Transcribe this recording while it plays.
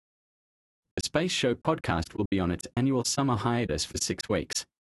The Space Show podcast will be on its annual summer hiatus for 6 weeks.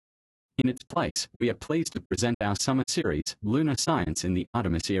 In its place, we are pleased to present our summer series, Lunar Science in the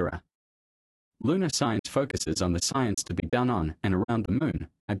Artemis Era. Lunar Science focuses on the science to be done on and around the Moon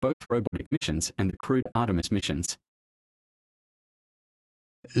by both robotic missions and the crewed Artemis missions.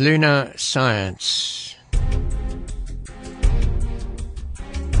 Lunar Science.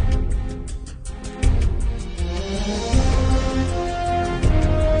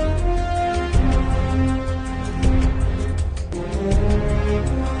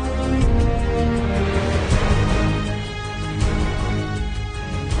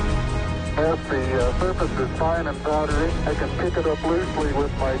 As the surface is fine and powdery, I can pick it up loosely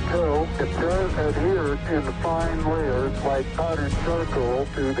with my toe. It does adhere in fine layers like powdered charcoal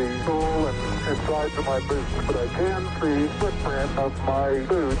to the sole and insides of my boots, but I can see footprint of my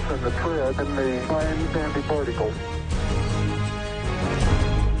boots and the tread in the fine sandy particles.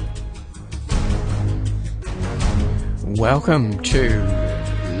 Welcome to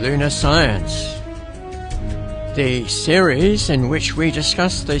Lunar Science, the series in which we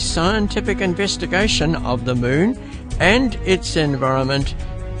discuss the scientific investigation of the Moon and its environment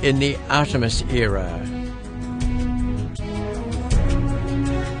in the Artemis era.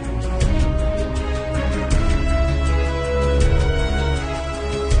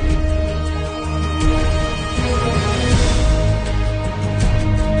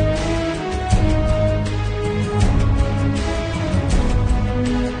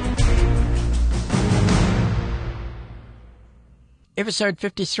 Episode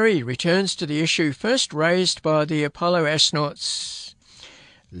 53 returns to the issue first raised by the Apollo astronauts,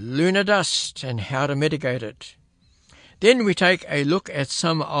 lunar dust and how to mitigate it. Then we take a look at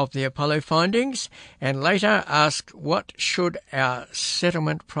some of the Apollo findings and later ask what should our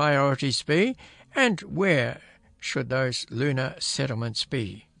settlement priorities be and where should those lunar settlements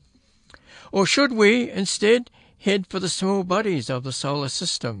be. Or should we instead head for the small bodies of the solar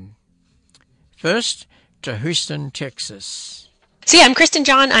system? First to Houston, Texas. So I'm Kristen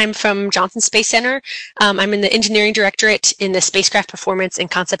John. I'm from Johnson Space Center. I'm in the engineering directorate in the Spacecraft Performance and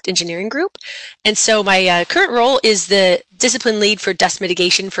Concept Engineering Group. And so my current role is the discipline lead for dust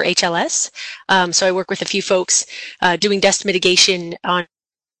mitigation for HLS. So I work with a few folks doing dust mitigation on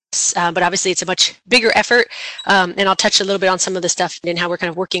but obviously it's a much bigger effort, and I'll touch a little bit on some of the stuff and how we're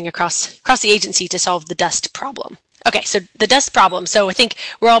kind of working across the agency to solve the dust problem. Okay, so the dust problem. So I think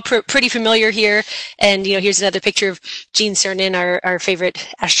we're all pretty familiar here, and here's another picture of Gene Cernan, our favorite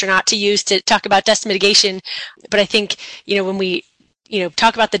astronaut to use to talk about dust mitigation. But I think when we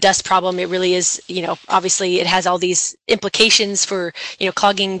talk about the dust problem, it really is obviously it has all these implications for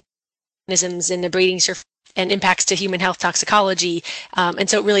clogging mechanisms in the breathing surface and impacts to human health toxicology, and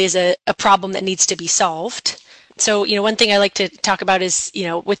so it really is a problem that needs to be solved. So, one thing I like to talk about is,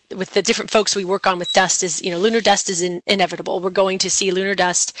 with the different folks we work on with dust is, lunar dust is inevitable. We're going to see lunar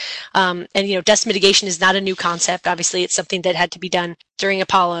dust. And, dust mitigation is not a new concept. Obviously, it's something that had to be done during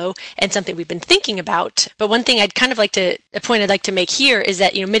Apollo and something we've been thinking about. But one thing a point I'd like to make here is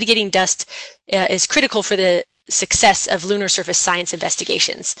that, mitigating dust is critical for the success of lunar surface science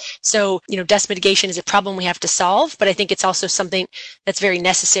investigations. So, dust mitigation is a problem we have to solve, but I think it's also something that's very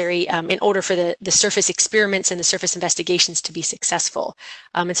necessary in order for the surface experiments and the surface investigations to be successful.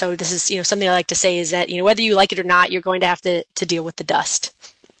 And so this is, something I like to say is that, whether you like it or not, you're going to have to deal with the dust.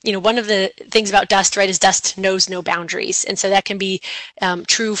 One of the things about dust, right, is dust knows no boundaries. And so that can be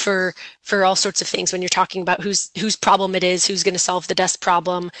true for all sorts of things when you're talking about whose problem it is, who's going to solve the dust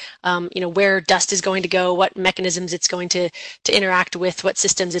problem, where dust is going to go, what mechanisms it's going to interact with, what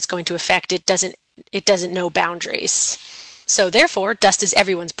systems it's going to affect. It doesn't know boundaries. So therefore, dust is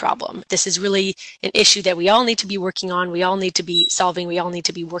everyone's problem. This is really an issue that we all need to be working on, we all need to be solving, we all need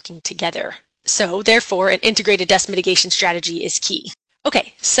to be working together. So therefore, an integrated dust mitigation strategy is key.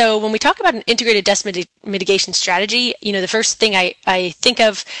 Okay, so when we talk about an integrated dust mitigation strategy, the first thing I think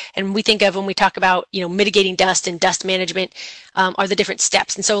of and we think of when we talk about, mitigating dust and dust management are the different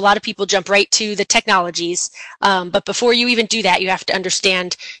steps. And so a lot of people jump right to the technologies. But before you even do that, you have to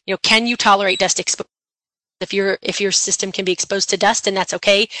understand, can you tolerate dust exposure? If your system can be exposed to dust, then that's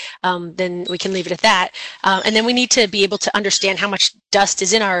okay. Then we can leave it at that. And then we need to be able to understand how much dust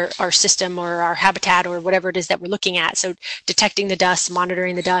is in our system or our habitat or whatever it is that we're looking at. So detecting the dust,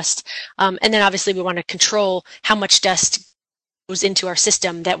 monitoring the dust. And then obviously we want to control how much dust goes into our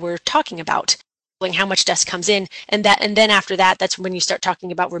system that we're talking about. how much dust comes in, and then after that, that's when you start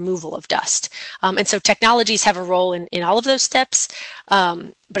talking about removal of dust. And so technologies have a role in all of those steps,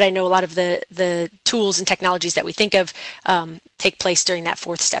 but I know a lot of the tools and technologies that we think of take place during that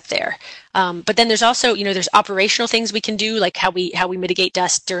fourth step there. But then there's also, there's operational things we can do, like how we mitigate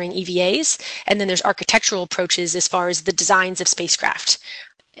dust during EVAs, and then there's architectural approaches as far as the designs of spacecraft.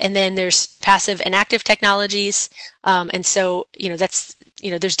 And then there's passive and active technologies, and so that's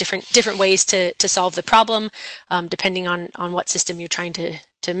there's different ways to solve the problem, depending on what system you're trying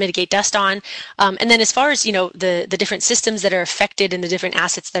to mitigate dust on. And then as far as the different systems that are affected and the different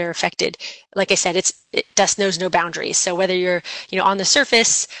assets that are affected, like I said, dust knows no boundaries. So whether you're on the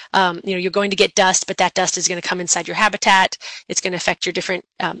surface, you're going to get dust, but that dust is going to come inside your habitat. It's going to affect your different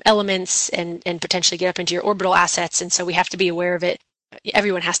elements and potentially get up into your orbital assets. And so we have to be aware of it.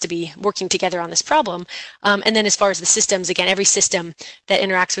 Everyone has to be working together on this problem. And then as far as the systems, again, every system that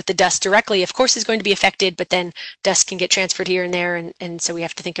interacts with the dust directly, of course, is going to be affected, but then dust can get transferred here and there. And so we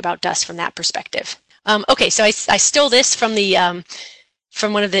have to think about dust from that perspective. Okay, so I stole this from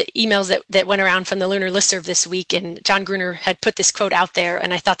from one of the emails that went around from the Lunar listserv this week, and John Gruner had put this quote out there,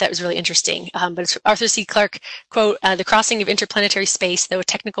 and I thought that was really interesting. But it's Arthur C. Clarke, quote, "The crossing of interplanetary space, though a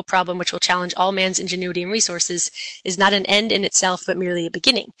technical problem which will challenge all man's ingenuity and resources, is not an end in itself, but merely a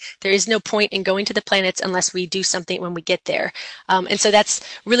beginning. There is no point in going to the planets unless we do something when we get there." And so that's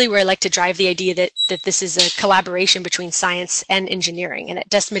really where I like to drive the idea that this is a collaboration between science and engineering, and that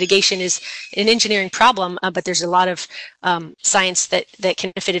dust mitigation is an engineering problem, but there's a lot of science that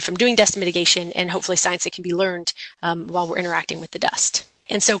can benefit from doing dust mitigation, and hopefully science that can be learned while we're interacting with the dust.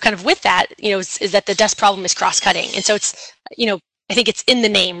 And so kind of with that, is that the dust problem is cross-cutting. And so it's, I think it's in the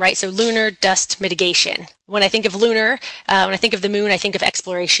name, right? So lunar dust mitigation. When I think of lunar, when I think of the moon, I think of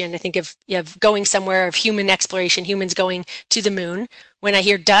exploration. I think of going somewhere, of human exploration, humans going to the moon. When I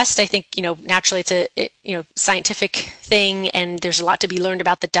hear dust, I think, naturally it's a scientific thing, and there's a lot to be learned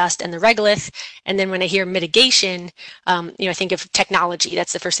about the dust and the regolith. And then when I hear mitigation, I think of technology.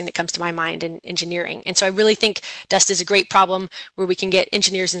 That's the first thing that comes to my mind, in engineering. And so I really think dust is a great problem where we can get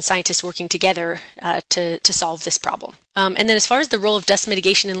engineers and scientists working together to solve this problem. And then as far as the role of dust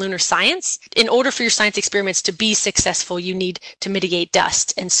mitigation in lunar science, in order for your science experiments to be successful, you need to mitigate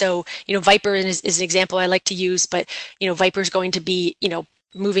dust. And so, Viper is an example I like to use, but, Viper is going to be,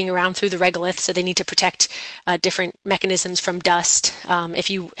 moving around through the regolith, so they need to protect different mechanisms from dust. If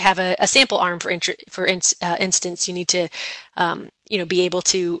you have a sample arm, for instance, you need to, be able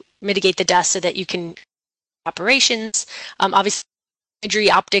to mitigate the dust so that you can operations. Obviously,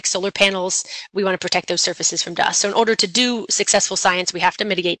 imagery, optics, solar panels, we want to protect those surfaces from dust. So in order to do successful science, we have to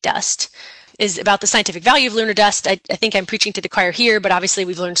mitigate dust. Is about the scientific value of lunar dust. I think I'm preaching to the choir here, but obviously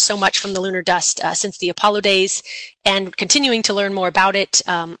we've learned so much from the lunar dust since the Apollo days, and continuing to learn more about it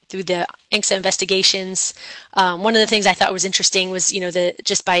through the ANCSA investigations. One of the things I thought was interesting was,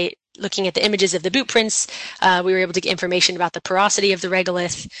 just by looking at the images of the boot prints, we were able to get information about the porosity of the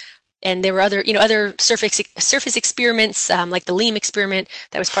regolith. And there were other surface experiments, like the LEAM experiment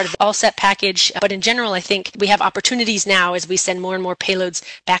that was part of the AllSet package. But in general, I think we have opportunities now as we send more and more payloads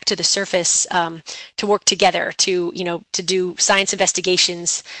back to the surface to work together to do science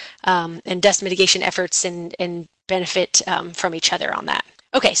investigations and dust mitigation efforts and benefit from each other on that.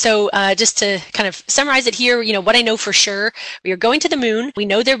 Okay, so just to kind of summarize it here, what I know for sure, we are going to the moon, we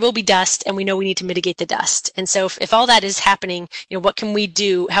know there will be dust, and we know we need to mitigate the dust. And so if all that is happening, what can we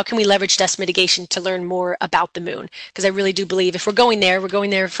do? How can we leverage dust mitigation to learn more about the moon? Because I really do believe if we're going there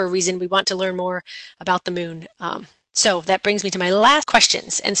for a reason. We want to learn more about the moon. So that brings me to my last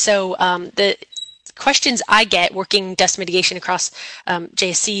questions. And so the questions I get working dust mitigation across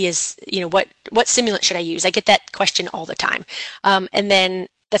JSC is, what simulant should I use? I get that question all the time. And then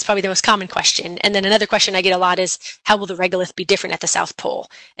that's probably the most common question. And then another question I get a lot is, how will the regolith be different at the South Pole?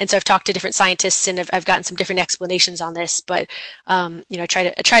 And so I've talked to different scientists, and I've gotten some different explanations on this, but I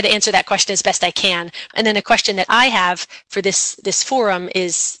try to answer that question as best I can. And then a question that I have for this forum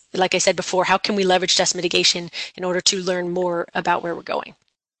is, like I said before, how can we leverage dust mitigation in order to learn more about where we're going?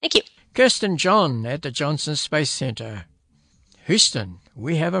 Thank you. Kristen John at the Johnson Space Center. Houston,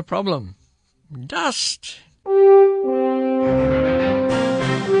 we have a problem. Dust.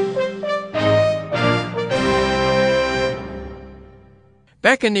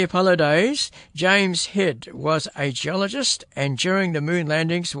 Back in the Apollo days, James Head was a geologist, and during the moon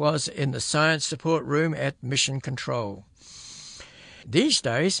landings was in the science support room at Mission Control. These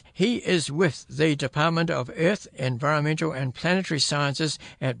days, he is with the Department of Earth, Environmental and Planetary Sciences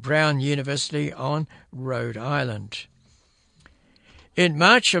at Brown University on Rhode Island. In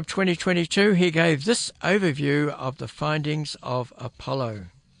March of 2022, he gave this overview of the findings of Apollo.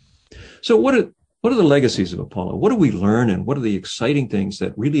 So what What are the legacies of Apollo? What do we learn, and what are the exciting things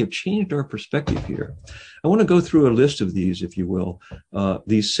that really have changed our perspective here? I want to go through a list of these, if you will,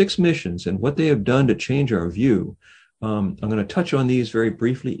 these 6 missions and what they have done to change our view. I'm going to touch on these very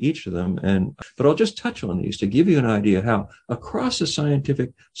briefly, each of them, but I'll just touch on these to give you an idea how, across the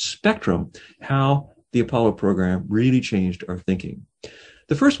scientific spectrum, how the Apollo program really changed our thinking.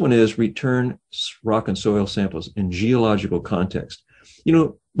 The first one is return rock and soil samples in geological context. You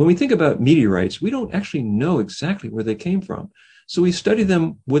know, when we think about meteorites, we don't actually know exactly where they came from. So we study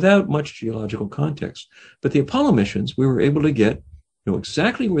them without much geological context. But the Apollo missions, we were able to know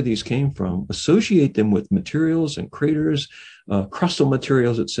exactly where these came from, associate them with materials and craters, crustal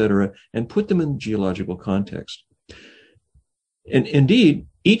materials, etc., and put them in geological context. And indeed,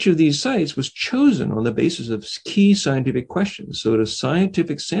 each of these sites was chosen on the basis of key scientific questions. So the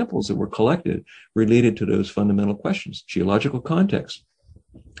scientific samples that were collected related to those fundamental questions, geological context.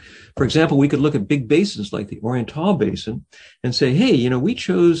 For example, we could look at big basins like the Oriental Basin and say, hey, you know, we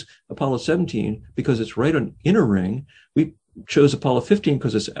chose Apollo 17 because it's right on inner ring. We chose Apollo 15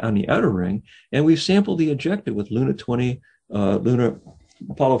 because it's on the outer ring. And we've sampled the ejecta with Luna 20,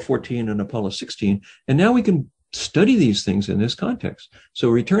 Apollo 14, and Apollo 16. And now we can study these things in this context. So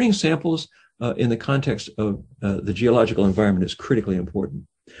returning samples in the context of the geological environment is critically important.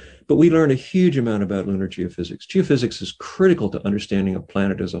 But we learned a huge amount about lunar geophysics. Geophysics is critical to understanding a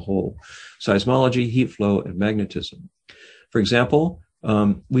planet as a whole: seismology, heat flow, and magnetism. For example,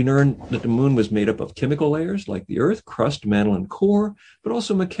 we learned that the moon was made up of chemical layers like the Earth, crust, mantle, and core, but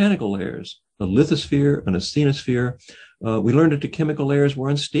also mechanical layers, a lithosphere and a asthenosphere. We learned that the chemical layers were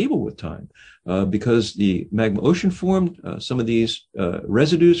unstable with time because the magma ocean formed. Some of these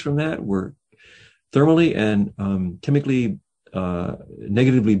residues from that were thermally and chemically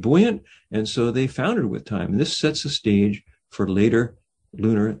negatively buoyant, and so they foundered with time. And this sets the stage for later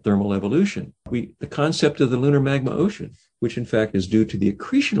lunar thermal evolution. The concept of the lunar magma ocean, which in fact is due to the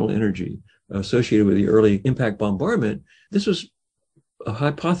accretional energy associated with the early impact bombardment, this was a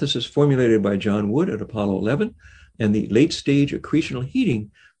hypothesis formulated by John Wood at Apollo 11, and the late stage accretional heating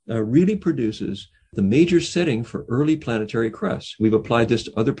really produces the major setting for early planetary crusts. We've applied this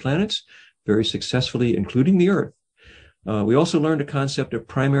to other planets very successfully, including the Earth. We also learned a concept of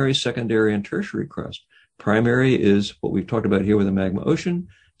primary, secondary, and tertiary crust. Primary is what we've talked about here with the magma ocean.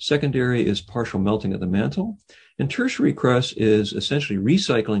 Secondary is partial melting of the mantle. And tertiary crust is essentially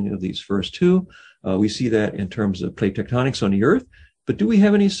recycling of these first two. We see that in terms of plate tectonics on the Earth. But do we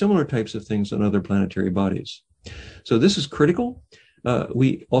have any similar types of things on other planetary bodies? So this is critical.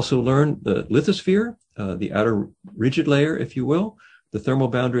 We also learned the lithosphere, the outer rigid layer, if you will. The thermal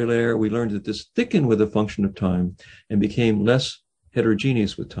boundary layer, we learned that this thickened with a function of time and became less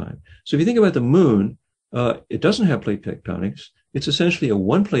heterogeneous with time. So if you think about the moon, it doesn't have plate tectonics. It's essentially a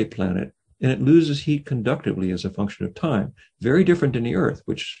one-plate planet, and it loses heat conductively as a function of time. Very different than the Earth,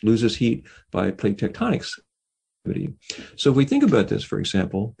 which loses heat by plate tectonics. So if we think about this, for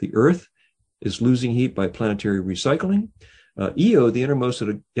example, the Earth is losing heat by planetary recycling. Io, the innermost of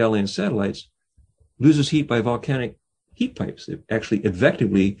the Galilean satellites, loses heat by volcanic heat pipes. It actually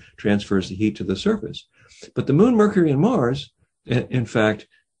effectively transfers the heat to the surface. But the Moon, Mercury, and Mars, in fact,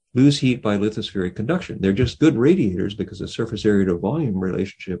 lose heat by lithospheric conduction. They're just good radiators because the surface area to volume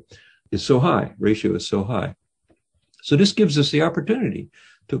relationship is so high, ratio is so high. So this gives us the opportunity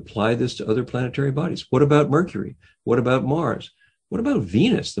to apply this to other planetary bodies. What about Mercury? What about Mars? What about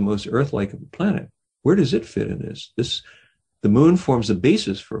Venus, the most Earth-like planet? Where does it fit in this? The moon forms the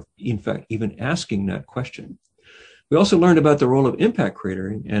basis for, in fact, even asking that question. We also learned about the role of impact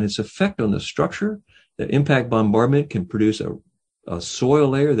cratering and its effect on the structure. That impact bombardment can produce a soil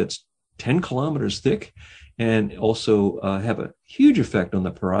layer that's 10 kilometers thick and also have a huge effect on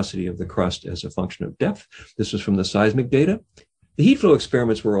the porosity of the crust as a function of depth. This was from the seismic data. The heat flow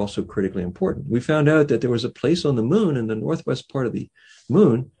experiments were also critically important. We found out that there was a place on the moon in the northwest part of the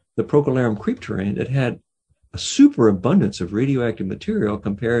moon, the Procolarum creep terrain, that had a superabundance of radioactive material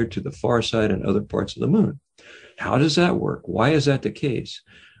compared to the far side and other parts of the moon. How does that work? Why is that the case?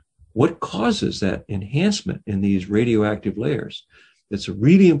 What causes that enhancement in these radioactive layers? It's a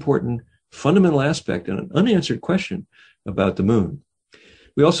really important fundamental aspect and an unanswered question about the moon.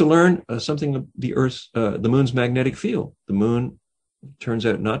 We also learned something of the moon's magnetic field. The moon turns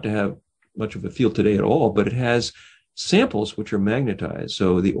out not to have much of a field today at all, but it has samples which are magnetized.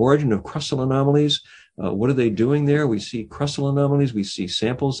 So the origin of crustal anomalies, what are they doing there? We see crustal anomalies. We see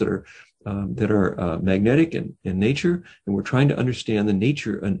samples that are magnetic in nature, and we're trying to understand the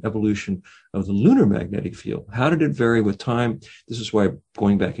nature and evolution of the lunar magnetic field. How did it vary with time? This is why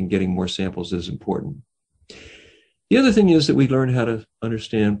going back and getting more samples is important. The other thing is that we learn how to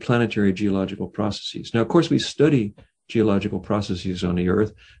understand planetary geological processes. Now, of course, we study geological processes on the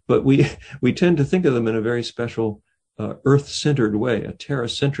Earth, but we tend to think of them in a very special Earth-centered way, a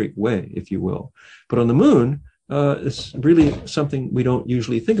terra-centric way, if you will. But on the Moon, it's really something we don't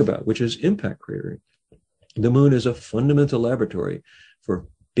usually think about, which is impact cratering. The Moon is a fundamental laboratory for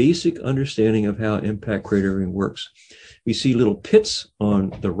basic understanding of how impact cratering works. We see little pits on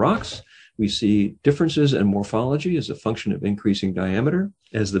the rocks. We see differences in morphology as a function of increasing diameter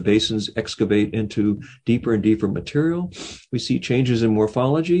as the basins excavate into deeper and deeper material. We see changes in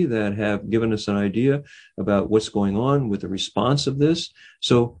morphology that have given us an idea about what's going on with the response of this.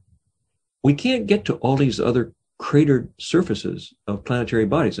 So we can't get to all these other cratered surfaces of planetary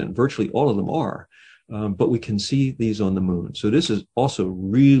bodies, and virtually all of them are. But we can see these on the Moon. So this is also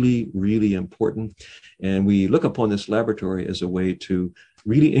really, really important. And we look upon this laboratory as a way to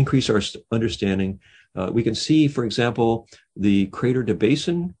really increase our understanding. We can see, for example, the crater to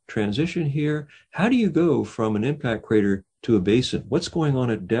basin transition here. How do you go from an impact crater to a basin? What's going on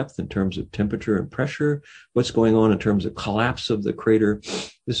at depth in terms of temperature and pressure? What's going on in terms of collapse of the crater?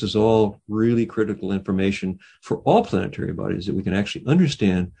 This is all really critical information for all planetary bodies that we can actually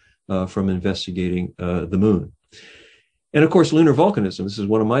understand from investigating the Moon. And of course, lunar volcanism. This is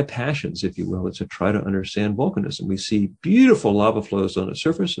one of my passions, if you will, is to try to understand volcanism. We see beautiful lava flows on the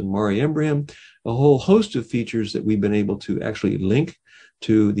surface in Mare Imbrium, a whole host of features that we've been able to actually link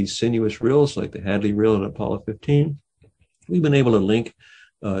to these sinuous rills like the Hadley Rill at Apollo 15. We've been able to link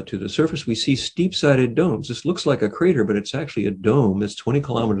to the surface. We see steep-sided domes. This looks like a crater, but it's actually a dome. It's 20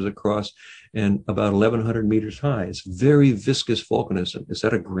 kilometers across and about 1,100 meters high. It's very viscous volcanism. Is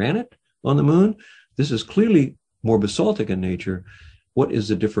that a granite on the Moon? This is clearly more basaltic in nature. What is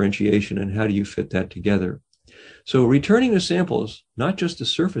the differentiation and how do you fit that together? So returning the samples, not just the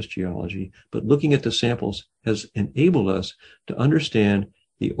surface geology, but looking at the samples has enabled us to understand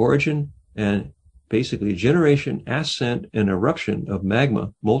the origin and basically generation, ascent, and eruption of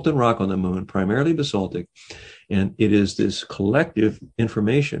magma, molten rock on the Moon, primarily basaltic. And it is this collective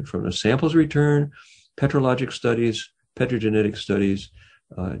information from the samples returned, petrologic studies, petrogenetic studies,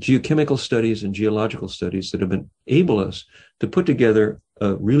 geochemical studies, and geological studies that have enabled us to put together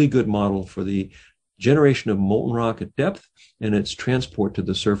a really good model for the generation of molten rock at depth and its transport to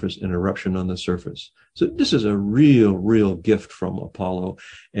the surface and eruption on the surface. So this is a real, real gift from Apollo,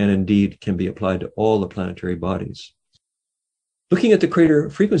 and indeed can be applied to all the planetary bodies. Looking at the crater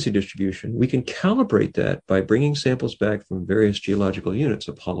frequency distribution, we can calibrate that by bringing samples back from various geological units.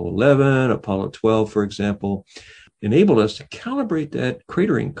 Apollo 11, Apollo 12, for example, enabled us to calibrate that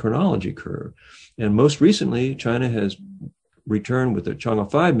cratering chronology curve. And most recently, China has returned with the Chang'e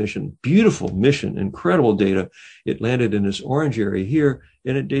 5 mission, beautiful mission, incredible data. It landed in this orange area here,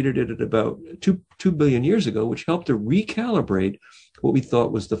 and it dated it at about 2 billion years ago, which helped to recalibrate what we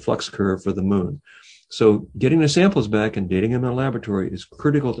thought was the flux curve for the Moon. So getting the samples back and dating them in a laboratory is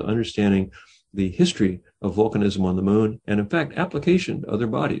critical to understanding the history of volcanism on the Moon, and in fact, application to other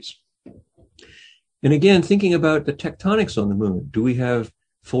bodies. And again, thinking about the tectonics on the Moon, do we have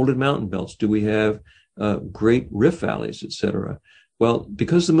folded mountain belts? Do we have great rift valleys, etc.? Well,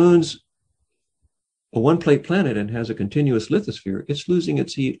 because the Moon's a one-plate planet and has a continuous lithosphere, it's losing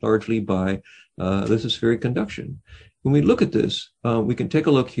its heat largely by lithospheric conduction. When we look at this, we can take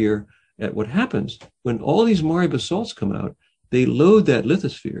a look here at what happens when all these Mare basalts come out. They load that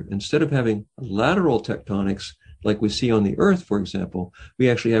lithosphere. Instead of having lateral tectonics like we see on the Earth, for example, we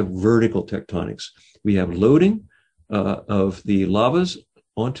actually have vertical tectonics. We have loading of the lavas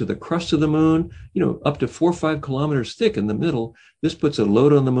onto the crust of the Moon, up to 4 or 5 kilometers thick in the middle. This puts a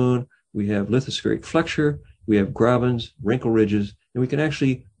load on the Moon. We have lithospheric flexure. We have grabens, wrinkle ridges, and we can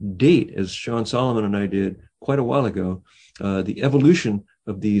actually date, as Sean Solomon and I did quite a while ago, the evolution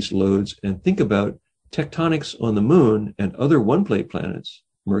of these loads and think about tectonics on the Moon and other one-plate planets,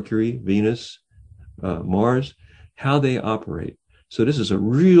 Mercury, Venus, Mars, how they operate. So this is a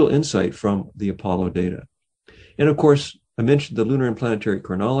real insight from the Apollo data. And of course, I mentioned the lunar and planetary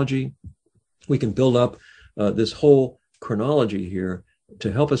chronology. We can build up this whole chronology here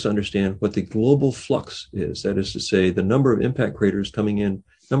to help us understand what the global flux is. That is to say, the number of impact craters coming in,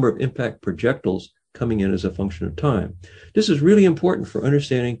 number of impact projectiles coming in as a function of time. This is really important for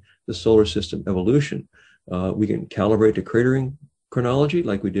understanding the solar system evolution. We can calibrate the cratering chronology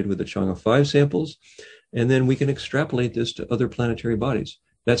like we did with the Chang'e 5 samples, and then we can extrapolate this to other planetary bodies.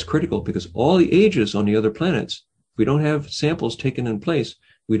 That's critical because all the ages on the other planets, if we don't have samples taken in place,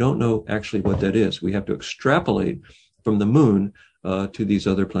 we don't know actually what that is. We have to extrapolate from the Moon to these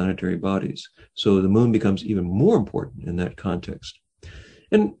other planetary bodies. So the Moon becomes even more important in that context.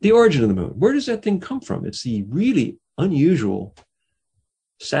 And the origin of the moon, where does that thing come from? It's the really unusual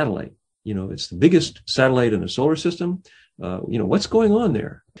satellite. It's the biggest satellite in the solar system. What's going on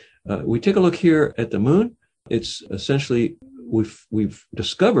there? We take a look here at the moon. It's essentially, we've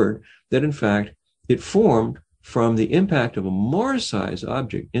discovered that, in fact, it formed from the impact of a Mars-sized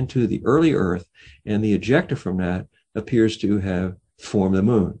object into the early Earth, and the ejecta from that appears to have formed the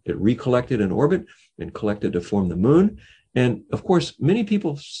moon. It recollected in orbit and collected to form the moon. And of course, many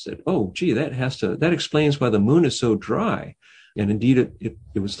people said, oh, gee, that explains why the moon is so dry. And indeed,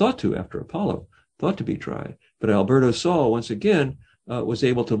 it was thought to, after Apollo, thought to be dry. But Alberto Sol, once again, was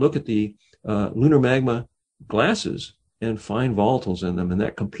able to look at the lunar magma glasses and find volatiles in them. And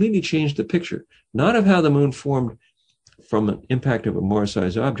that completely changed the picture, not of how the moon formed from an impact of a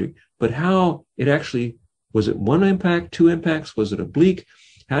Mars-sized object, but how it actually, was it one impact, two impacts? Was it oblique?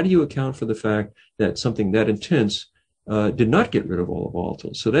 How do you account for the fact that something that intense did not get rid of all the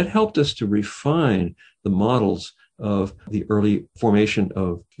volatiles? So that helped us to refine the models of the early formation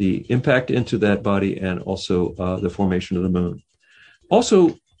of the impact into that body and also the formation of the moon.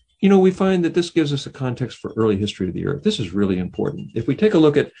 Also, we find that this gives us a context for early history of the Earth. This is really important. If we take a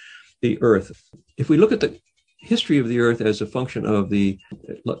look at the Earth, if we look at the history of the Earth as a function of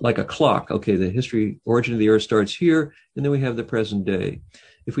like a clock, okay, the origin of the Earth starts here, and then we have the present day.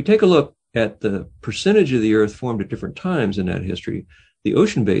 If we take a look at the percentage of the Earth formed at different times in that history, the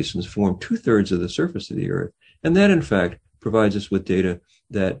ocean basins form 2/3 of the surface of the Earth. And that, in fact, provides us with data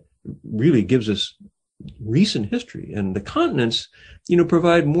that really gives us recent history. And the continents,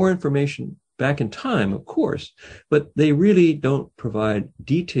 provide more information back in time, of course, but they really don't provide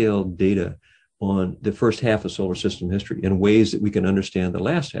detailed data on the first half of solar system history in ways that we can understand the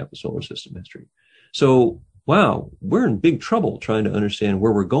last half of solar system history. So, wow, we're in big trouble trying to understand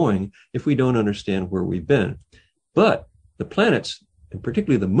where we're going if we don't understand where we've been. But the planets, and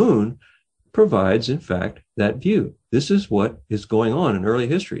particularly the moon, provides, in fact, that view. This is what is going on in early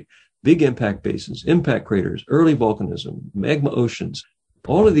history. Big impact basins, impact craters, early volcanism, magma oceans.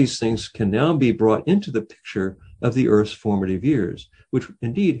 All of these things can now be brought into the picture of the Earth's formative years, which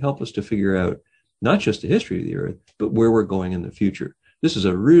indeed help us to figure out not just the history of the Earth, but where we're going in the future. This is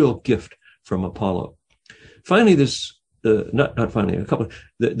a real gift from Apollo. Finally, there's a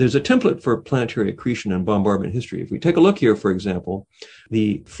template for planetary accretion and bombardment history. If we take a look here, for example,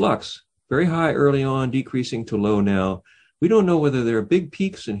 the flux, very high early on, decreasing to low now. We don't know whether there are big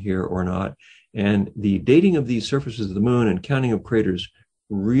peaks in here or not. And the dating of these surfaces of the moon and counting of craters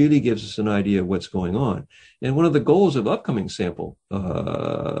really gives us an idea of what's going on. And one of the goals of upcoming sample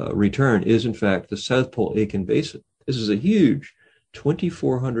return is, in fact, the South Pole Aitken Basin. This is a huge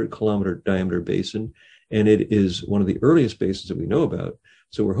 2,400 kilometer diameter basin, and it is one of the earliest basins that we know about.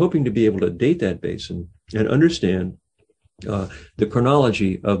 So we're hoping to be able to date that basin and understand the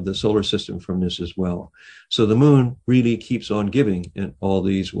chronology of the solar system from this as well. So the moon really keeps on giving in all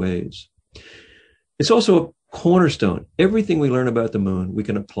these ways. It's also a cornerstone. Everything we learn about the moon, we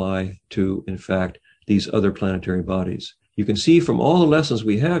can apply to, in fact, these other planetary bodies. You can see from all the lessons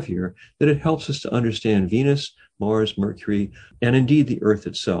we have here that it helps us to understand Venus, Mars, Mercury, and indeed the Earth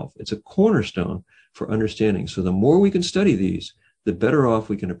itself. It's a cornerstone for understanding. So the more we can study these, the better off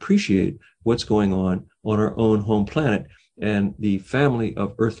we can appreciate what's going on our own home planet and the family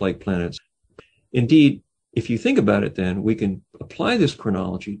of Earth-like planets. Indeed, if you think about it, then we can apply this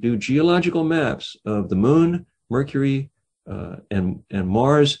chronology, do geological maps of the moon, Mercury, and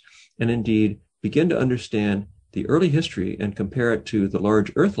Mars, and indeed begin to understand the early history and compare it to the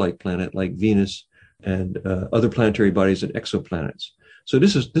large Earth-like planet like Venus and other planetary bodies and exoplanets. So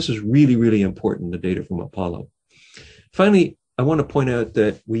this is really, really important, the data from Apollo. Finally, I want to point out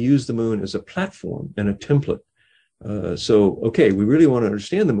that we use the moon as a platform and a template. We really want to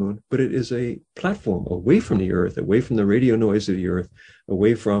understand the moon, but it is a platform away from the Earth, away from the radio noise of the Earth,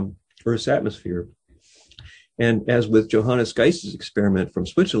 away from Earth's atmosphere. And as with Johannes Geist's experiment from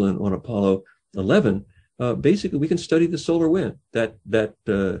Switzerland on Apollo 11, basically we can study the solar wind, that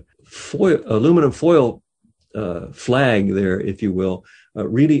aluminum foil flag there, if you will,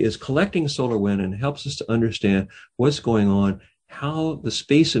 really is collecting solar wind and helps us to understand what's going on, how the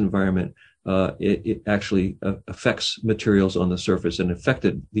space environment it actually affects materials on the surface and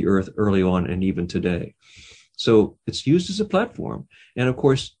affected the Earth early on and even today. So it's used as a platform. And of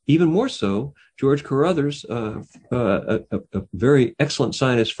course, even more so, George Carruthers, a very excellent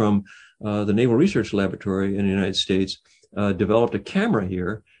scientist from the Naval Research Laboratory in the United States, developed a camera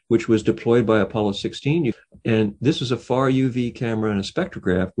here, which was deployed by Apollo 16. And this is a far UV camera and a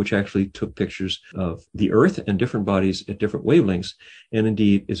spectrograph, which actually took pictures of the Earth and different bodies at different wavelengths, and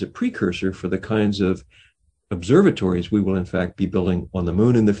indeed is a precursor for the kinds of observatories we will in fact be building on the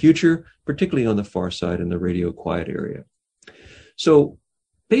moon in the future, particularly on the far side in the radio quiet area. So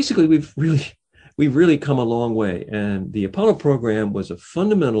basically, we've really come a long way, and the Apollo program was a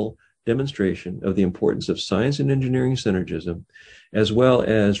fundamental demonstration of the importance of science and engineering synergism, as well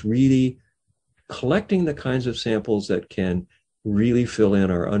as really collecting the kinds of samples that can really fill in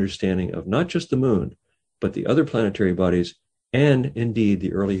our understanding of not just the moon, but the other planetary bodies and indeed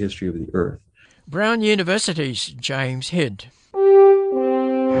the early history of the Earth. Brown University's James Head.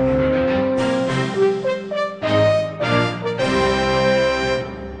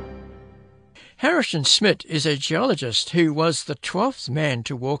 Harrison Schmitt is a geologist who was the 12th man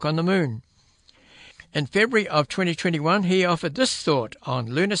to walk on the moon. In February of 2021, he offered this thought on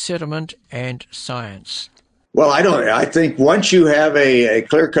lunar settlement and science. Well, I think once you have a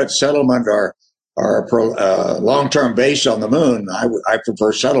clear-cut settlement or a long-term base on the moon, I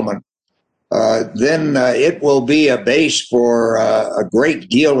prefer settlement, then it will be a base for a great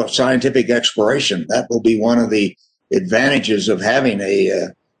deal of scientific exploration. That will be one of the advantages of having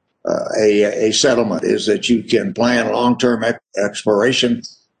a settlement, is that you can plan long-term exploration.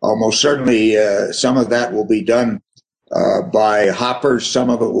 Almost certainly some of that will be done by hoppers. Some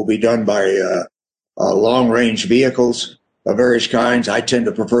of it will be done by long-range vehicles of various kinds. I tend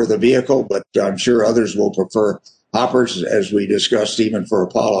to prefer the vehicle, but I'm sure others will prefer hoppers, as we discussed even for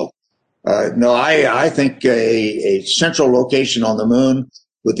Apollo. I think a central location on the moon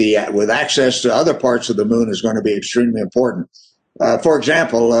with access to other parts of the moon is going to be extremely important. For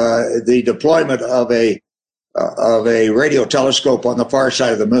example, the deployment of a radio telescope on the far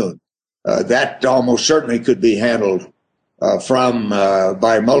side of the moon, that almost certainly could be handled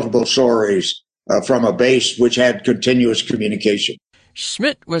by multiple stories from a base which had continuous communication.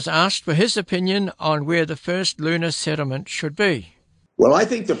 Schmitt was asked for his opinion on where the first lunar settlement should be. Well, I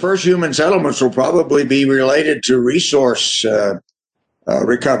think the first human settlements will probably be related to resource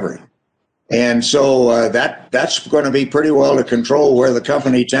recovery. And so that's going to be pretty well to control where the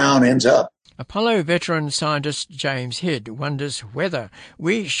company town ends up. Apollo veteran scientist James Head wonders whether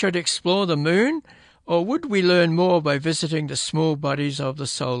we should explore the moon, or would we learn more by visiting the small bodies of the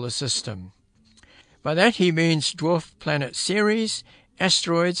solar system? By that he means dwarf planet Ceres,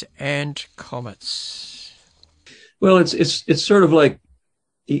 asteroids and comets. Well, it's sort of like,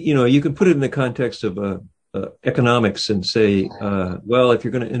 you can put it in the context of economics and say, well, if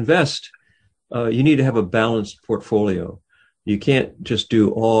you're going to invest, you need to have a balanced portfolio. You can't just do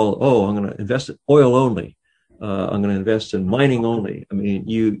I'm going to invest in oil only. I'm going to invest in mining only. I mean,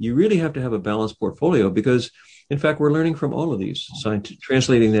 you really have to have a balanced portfolio because, in fact, we're learning from all of these,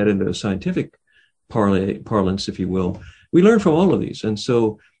 translating that into a scientific parlance, if you will. We learn from all of these. And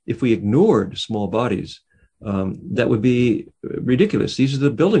so if we ignored small bodies, that would be ridiculous. These are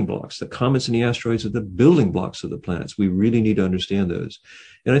the building blocks. The comets and the asteroids are the building blocks of the planets. We really need to understand those.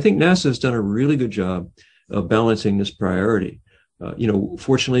 And I think NASA has done a really good job of balancing this priority.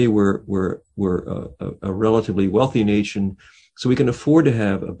 Fortunately, we're a relatively wealthy nation, so we can afford to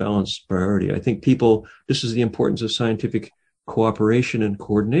have a balanced priority. I think this is the importance of scientific cooperation and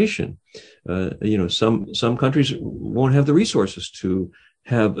coordination. Some countries won't have the resources to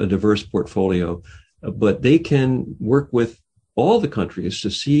have a diverse portfolio, but they can work with all the countries to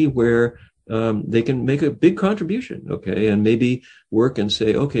see where they can make a big contribution, okay, and maybe work and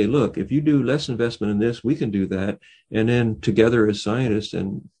say, okay, look, if you do less investment in this, we can do that, and then together as scientists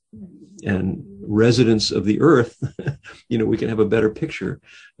and residents of the Earth, we can have a better picture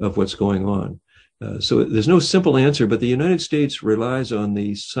of what's going on. So there's no simple answer, but the United States relies on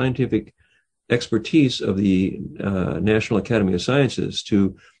the scientific expertise of the National Academy of Sciences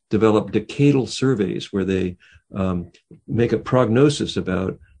to develop decadal surveys where they make a prognosis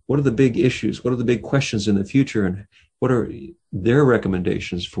about what are the big issues, what are the big questions in the future, and what are their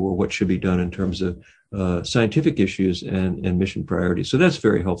recommendations for what should be done in terms of scientific issues and mission priorities. So that's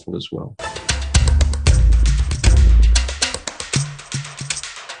very helpful as well.